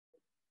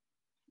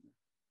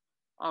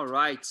All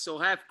right, so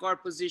half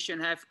guard position,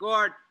 half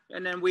guard,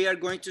 and then we are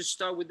going to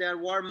start with that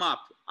warm up,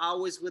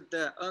 always with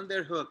the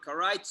underhook. All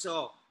right,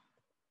 so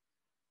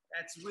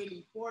that's really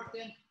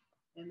important.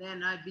 And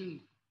then I've been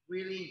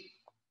really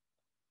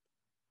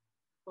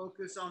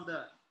focused on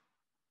the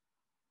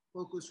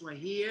focus right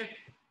here.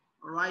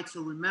 All right,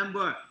 so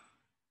remember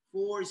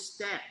 4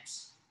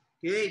 steps.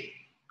 Okay,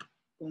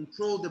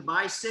 control the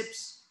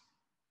biceps,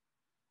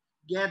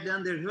 get the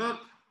underhook.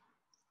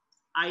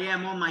 I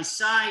am on my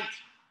side,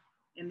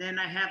 and then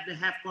I have the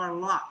half guard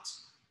locked.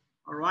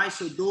 All right,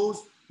 so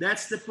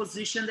that's the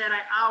position that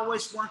I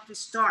always want to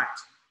start.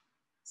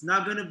 It's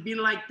not gonna be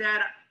like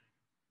that.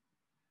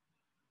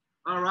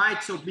 All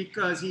right, so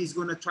because he's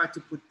gonna try to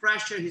put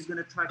pressure, he's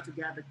gonna try to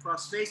get the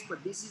cross face,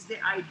 but this is the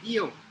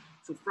ideal.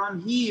 So from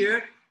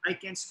here, I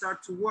can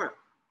start to work.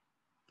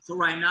 So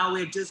right now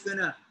we're just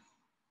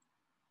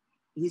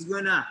he's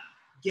gonna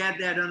get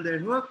that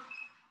underhook,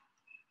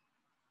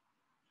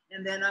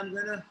 and then I'm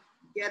gonna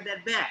get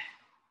that back.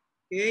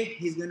 Okay,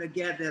 he's gonna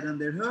get that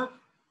underhook,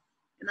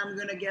 and I'm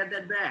gonna get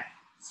that back.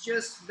 It's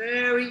just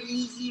very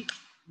easy,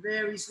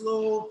 very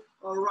slow.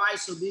 All right,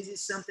 so this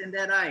is something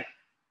that I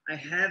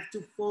have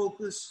to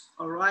focus.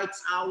 All right,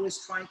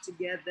 always trying to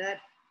get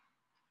that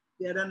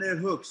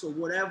underhook. So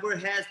whatever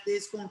has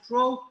this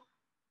control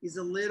is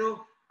a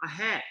little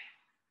ahead.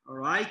 All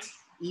right,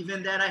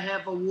 even that I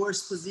have a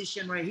worse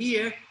position right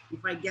here.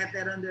 If I get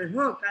that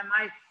underhook, I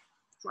might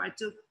try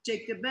to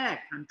take it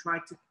back and try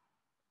to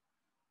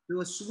do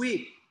a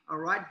sweep. All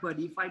right, but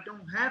if I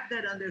don't have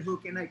that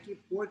underhook and I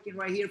keep working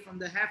right here from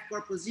the half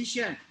guard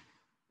position,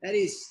 that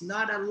is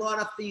not a lot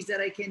of things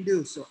that I can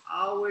do. So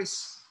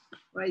always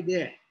right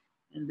there.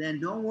 And then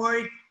don't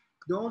worry,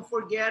 don't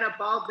forget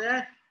about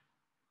that,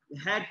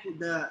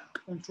 the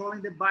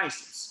controlling the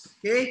biceps.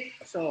 Okay,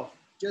 so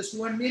just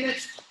 1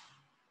 minute.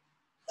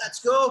 Let's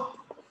go.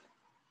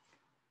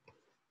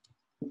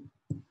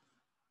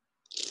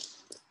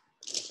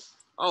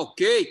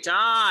 Okay,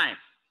 time.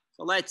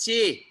 So let's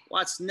see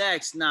what's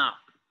next now.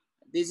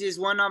 This is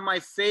one of my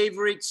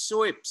favorite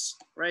sweeps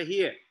right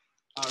here.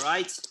 All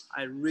right,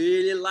 I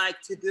really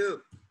like to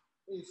do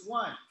this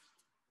one.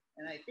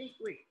 And I think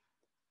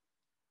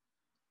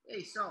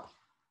okay, so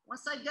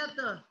once I get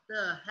the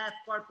half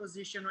guard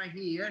position right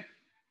here,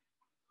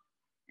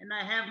 and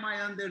I have my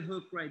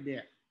underhook right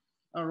there.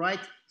 All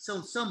right, so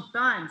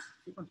sometimes,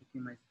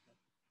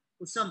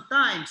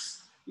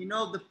 you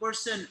know, the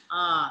person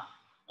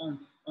on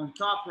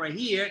top right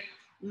here,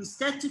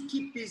 instead to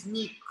keep his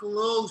knee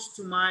close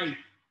to my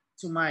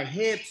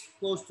hips,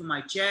 close to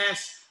my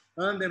chest,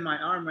 under my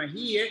arm right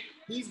here,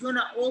 he's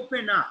gonna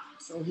open up.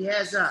 So he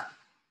has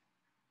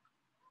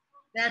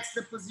that's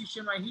the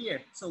position right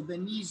here. So the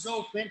knee's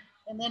open,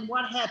 and then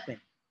what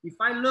happened? If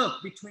I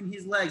look between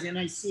his legs and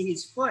I see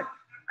his foot,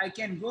 I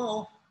can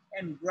go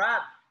and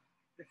grab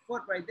the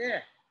foot right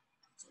there.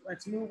 So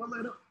let's move a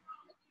little.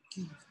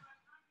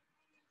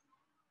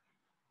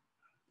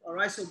 All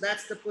right, so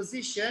that's the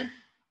position.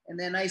 And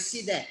then I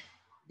see that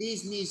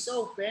these knees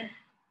open,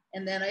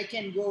 and then I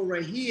can go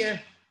right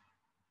here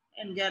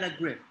and get a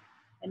grip.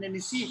 And then you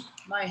see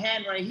my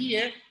hand right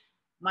here,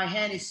 my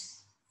hand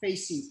is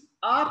facing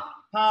up,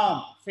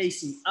 palm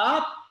facing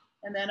up,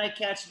 and then I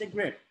catch the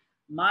grip.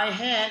 My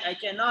hand, I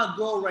cannot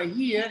go right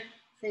here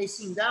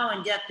facing down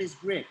and get this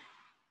grip.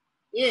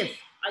 If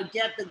I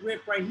get the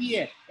grip right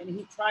here and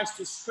he tries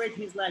to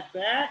straighten his leg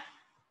back,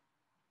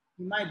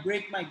 he might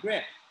break my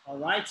grip, all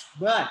right?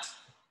 But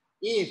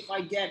if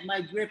I get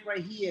my grip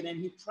right here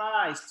and he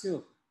tries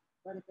to,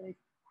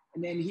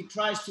 and then he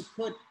tries to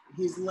put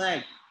his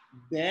leg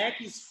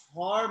back, it's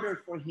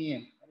harder for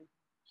him,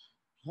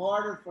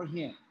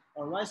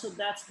 all right? So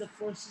that's the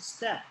first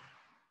step.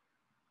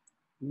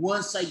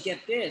 Once I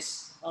get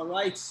this, all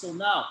right, so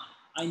now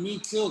I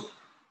need to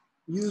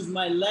use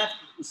my left,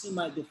 you see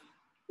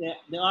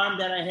the arm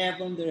that I have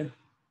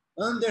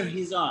under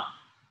his arm.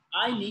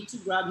 I need to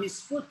grab his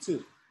foot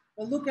too.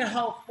 But look at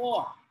how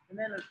far, and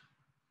then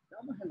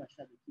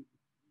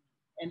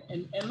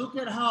and look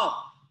at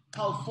how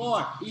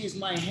far is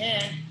my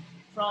hand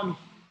from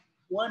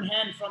one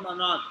hand from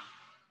another.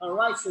 All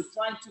right, so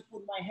trying to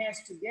put my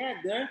hands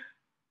together,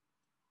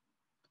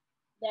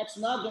 that's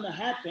not gonna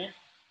happen.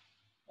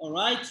 All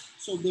right,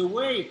 so the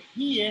way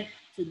here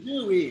to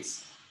do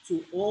is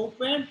to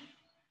open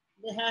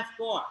the half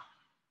guard.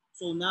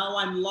 So now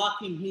I'm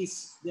locking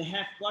the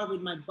half guard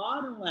with my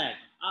bottom leg,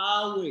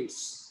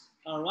 always.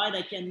 All right,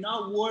 I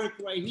cannot work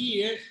right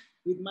here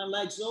with my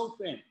legs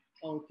open.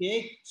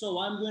 Okay, so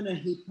I'm gonna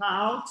hip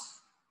out.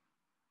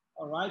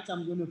 All right,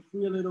 I'm gonna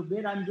free a little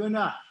bit. I'm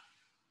gonna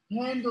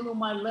handle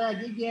my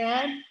leg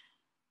again.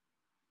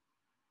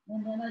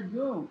 And then I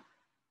go,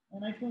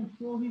 and I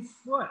control his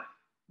foot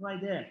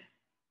right there.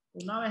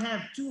 So now I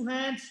have 2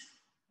 hands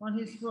on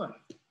his foot.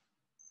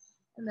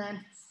 And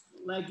then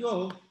let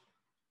go,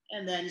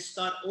 and then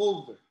start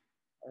over,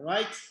 all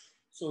right?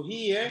 So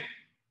here,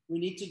 we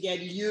need to get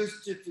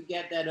used to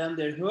get that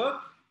underhook,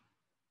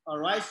 all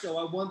right? So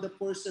I want the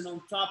person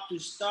on top to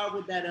start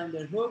with that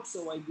underhook,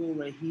 so I go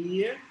right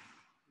here,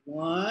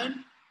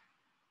 1,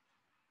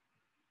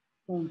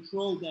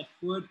 control that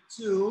foot.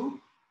 2,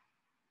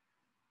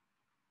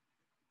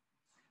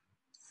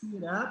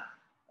 sit up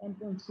and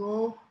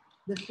control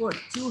the foot.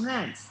 2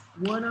 hands,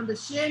 one on the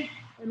shin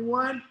and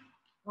one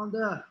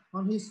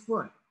on his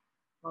foot.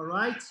 All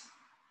right.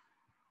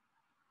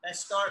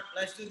 Let's start.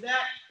 Let's do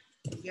that.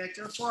 Get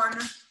your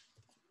partner.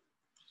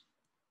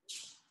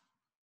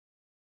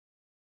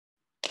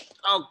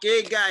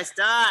 Okay, guys,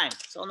 time.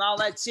 So now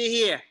let's see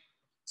here.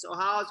 So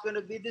how it's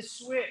gonna be the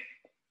sweep?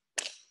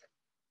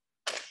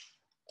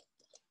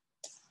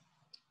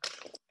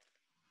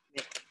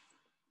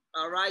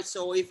 All right,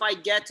 so if I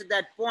get to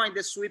that point,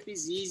 the sweep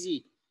is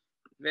easy,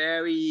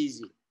 very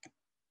easy.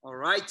 All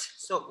right,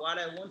 so what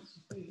I want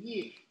to do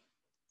here,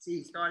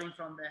 see, starting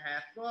from the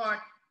half guard,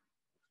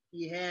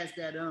 he has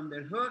that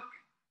underhook.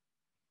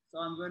 So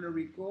I'm gonna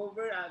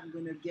recover, I'm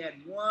gonna get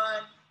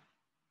 1.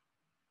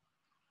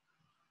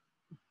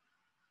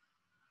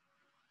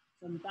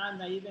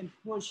 Sometimes I even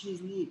push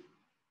his knee,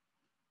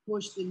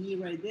 push the knee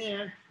right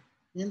there,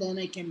 and then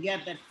I can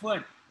get that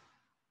foot.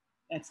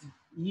 That's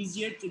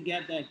easier to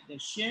get the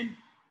shin.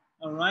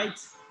 All right,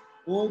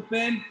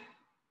 open,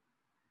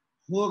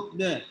 hook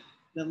the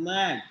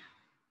leg,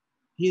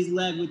 his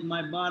leg with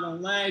my bottom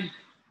leg.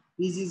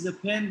 This is a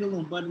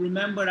pendulum, but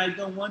remember, I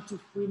don't want to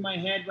free my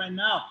head right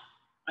now.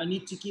 I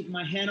need to keep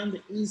my hand on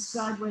the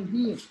inside right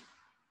here.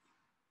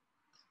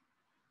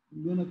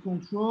 I'm gonna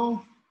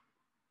control.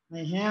 I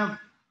have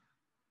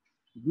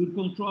good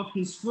control of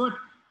his foot.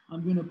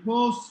 I'm gonna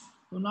post.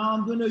 So now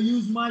I'm gonna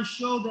use my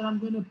shoulder. I'm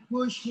gonna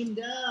push him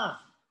down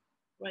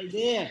right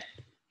there.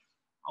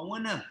 I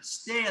wanna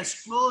stay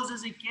as close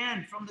as I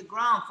can from the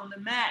ground, from the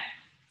mat.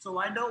 So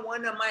I don't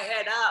want my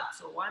head up.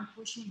 So I'm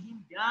pushing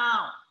him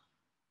down.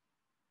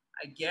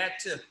 I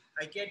get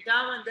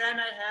down, and then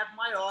I have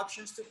my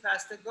options to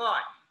pass the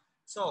guard.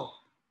 So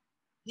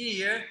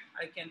here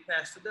I can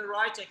pass to the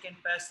right, I can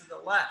pass to the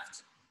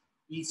left.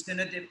 It's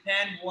gonna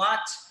depend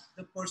what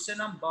the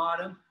person on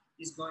bottom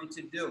is going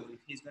to do. If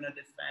he's gonna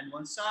defend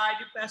one side,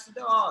 you pass to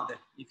the other.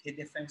 If he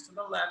defends to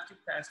the left, you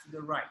pass to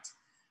the right.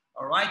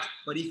 All right,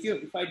 but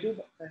if I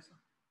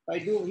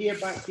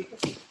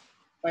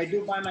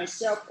do by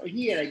myself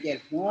here, I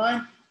get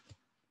 1,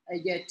 I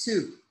get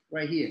 2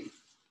 right here.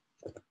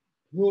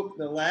 Hook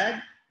the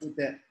leg with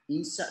the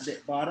inside, the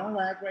bottom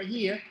leg right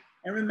here.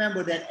 And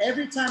remember that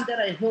every time that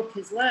I hook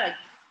his leg,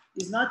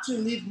 is not to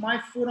leave my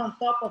foot on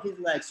top of his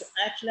leg. So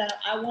actually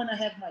I want to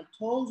have my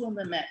toes on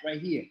the mat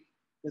right here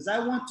because I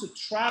want to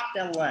trap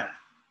that leg.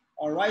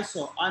 All right,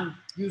 so I'm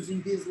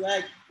using this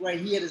leg right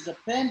here as a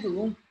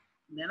pendulum.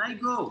 And then I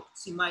go.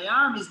 See, my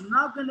arm is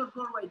not gonna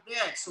go right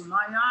there. So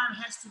my arm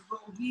has to go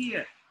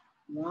here.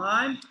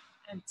 1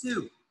 and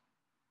 2.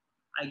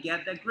 I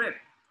get the grip.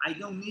 I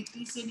don't need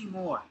this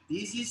anymore.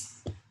 This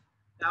is,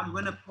 I'm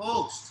gonna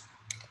post.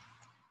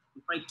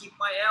 If I keep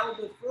my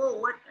elbow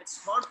forward, it's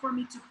hard for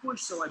me to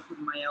push. So I put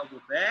my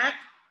elbow back,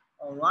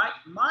 all right,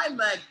 my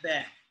leg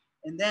back.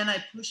 And then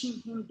I'm pushing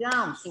him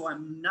down. So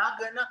I'm not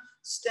gonna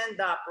stand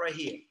up right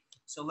here.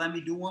 So let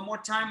me do one more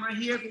time right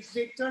here with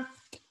Victor.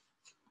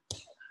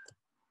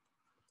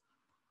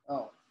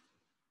 Oh.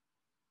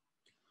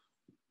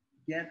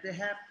 Get the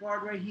half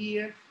guard right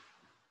here.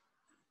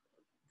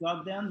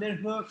 Drop down their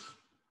hook.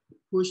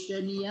 Push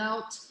the knee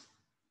out.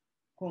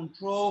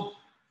 Control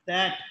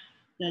that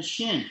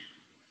shin.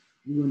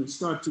 You're gonna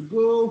start to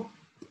go.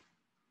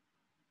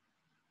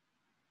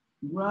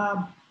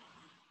 Grab,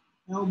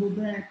 elbow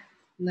back,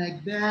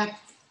 leg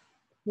back,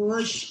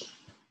 push,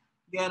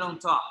 get on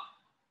top.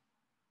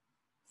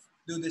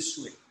 Do the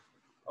sweep.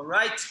 All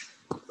right,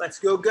 let's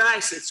go,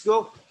 guys. Let's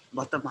go.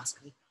 Bota a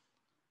máscara aí.